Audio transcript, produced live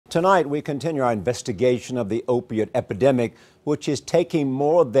Tonight, we continue our investigation of the opioid epidemic, which is taking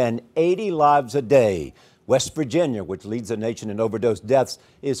more than 80 lives a day. West Virginia, which leads the nation in overdose deaths,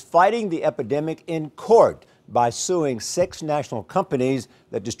 is fighting the epidemic in court by suing 6 national companies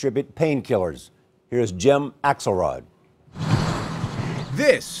that distribute painkillers. Here's Jim Axelrod.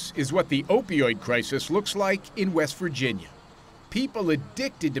 This is what the opioid crisis looks like in West Virginia. People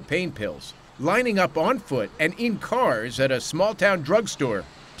addicted to pain pills lining up on foot and in cars at a small-town drugstore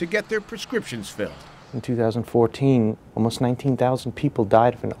to get their prescriptions filled. In 2014, almost 19,000 people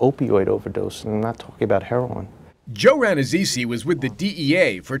died of an opioid overdose, and I'm not talking about heroin. Joe Ranazisi was with the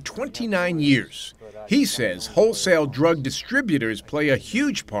DEA for 29 years. He says wholesale drug distributors play a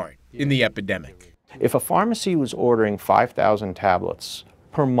huge part in the epidemic. If a pharmacy was ordering 5,000 tablets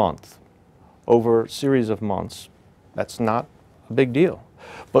per month over a series of months, that's not a big deal.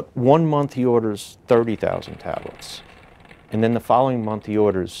 But one month he orders 30,000 tablets. And then the following month he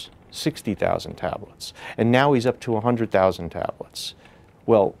orders 60,000 tablets. And now he's up to 100,000 tablets.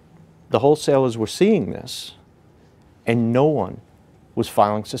 Well, the wholesalers were seeing this, and no one was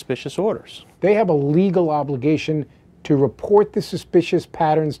filing suspicious orders. They have a legal obligation to report the suspicious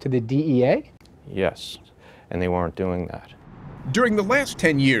patterns to the DEA? Yes, and they weren't doing that. During the last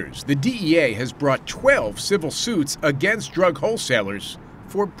 10 years, the DEA has brought 12 civil suits against drug wholesalers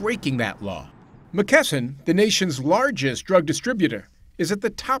for breaking that law. McKesson, the nation's largest drug distributor, is at the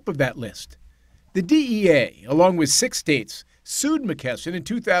top of that list. The DEA, along with 6 states, sued McKesson in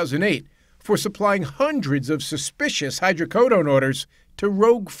 2008 for supplying hundreds of suspicious hydrocodone orders to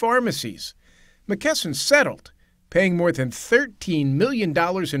rogue pharmacies. McKesson settled, paying more than $13 million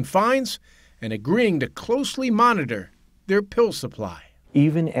in fines and agreeing to closely monitor their pill supply.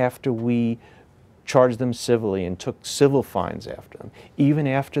 Even after we charged them civilly and took civil fines after them, even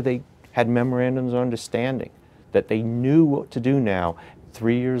after they had memorandums of understanding that they knew what to do now,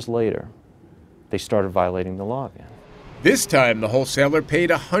 3 years later, they started violating the law again. This time, the wholesaler paid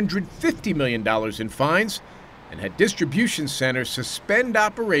 $150 million in fines and had distribution centers suspend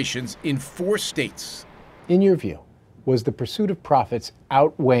operations in 4 states. In your view, was the pursuit of profits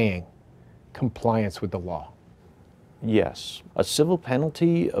outweighing compliance with the law? Yes. A civil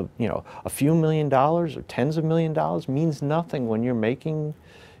penalty of, a few $1 million or tens of $1 millions means nothing when you're making,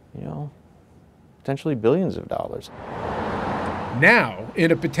 potentially billions of dollars. Now,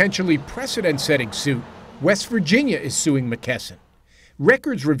 in a potentially precedent-setting suit, West Virginia is suing McKesson.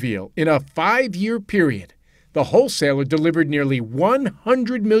 Records reveal in a 5-year period, the wholesaler delivered nearly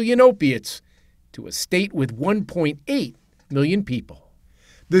 100 million opiates to a state with 1.8 million people.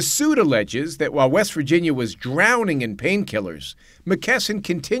 The suit alleges that while West Virginia was drowning in painkillers, McKesson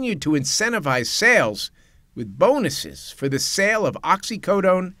continued to incentivize sales with bonuses for the sale of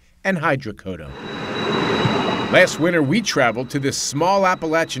oxycodone and hydrocodone. Last winter, we traveled to this small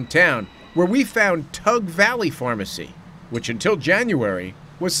Appalachian town where we found Tug Valley Pharmacy, which until January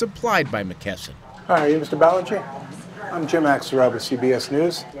was supplied by McKesson. Hi, are you Mr. Ballinger? I'm Jim Axelrod with CBS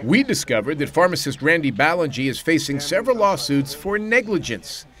News. We discovered that pharmacist Randy Ballinger is facing several lawsuits for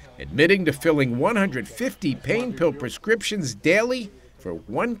negligence, admitting to filling 150 pain pill prescriptions daily for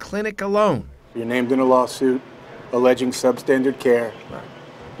one clinic alone. You're named in a lawsuit alleging substandard care.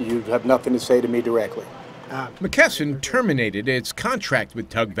 You have nothing to say to me directly. McKesson terminated its contract with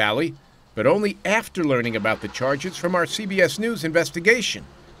Tug Valley, but only after learning about the charges from our CBS News investigation,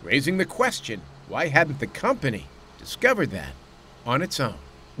 raising the question, why hadn't the company discovered that on its own?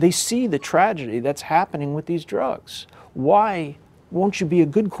 They see the tragedy that's happening with these drugs. Why won't you be a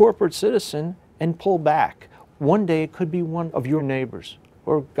good corporate citizen and pull back? One day it could be one of your neighbors,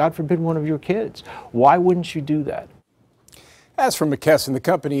 or God forbid, one of your kids. Why wouldn't you do that? As for McKesson, the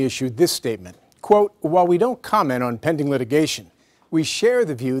company issued this statement, quote, "While we don't comment on pending litigation, we share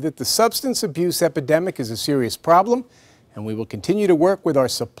the view that the substance abuse epidemic is a serious problem, and we will continue to work with our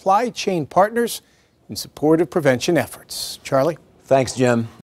supply chain partners in support of prevention efforts." Charlie? Thanks, Jim.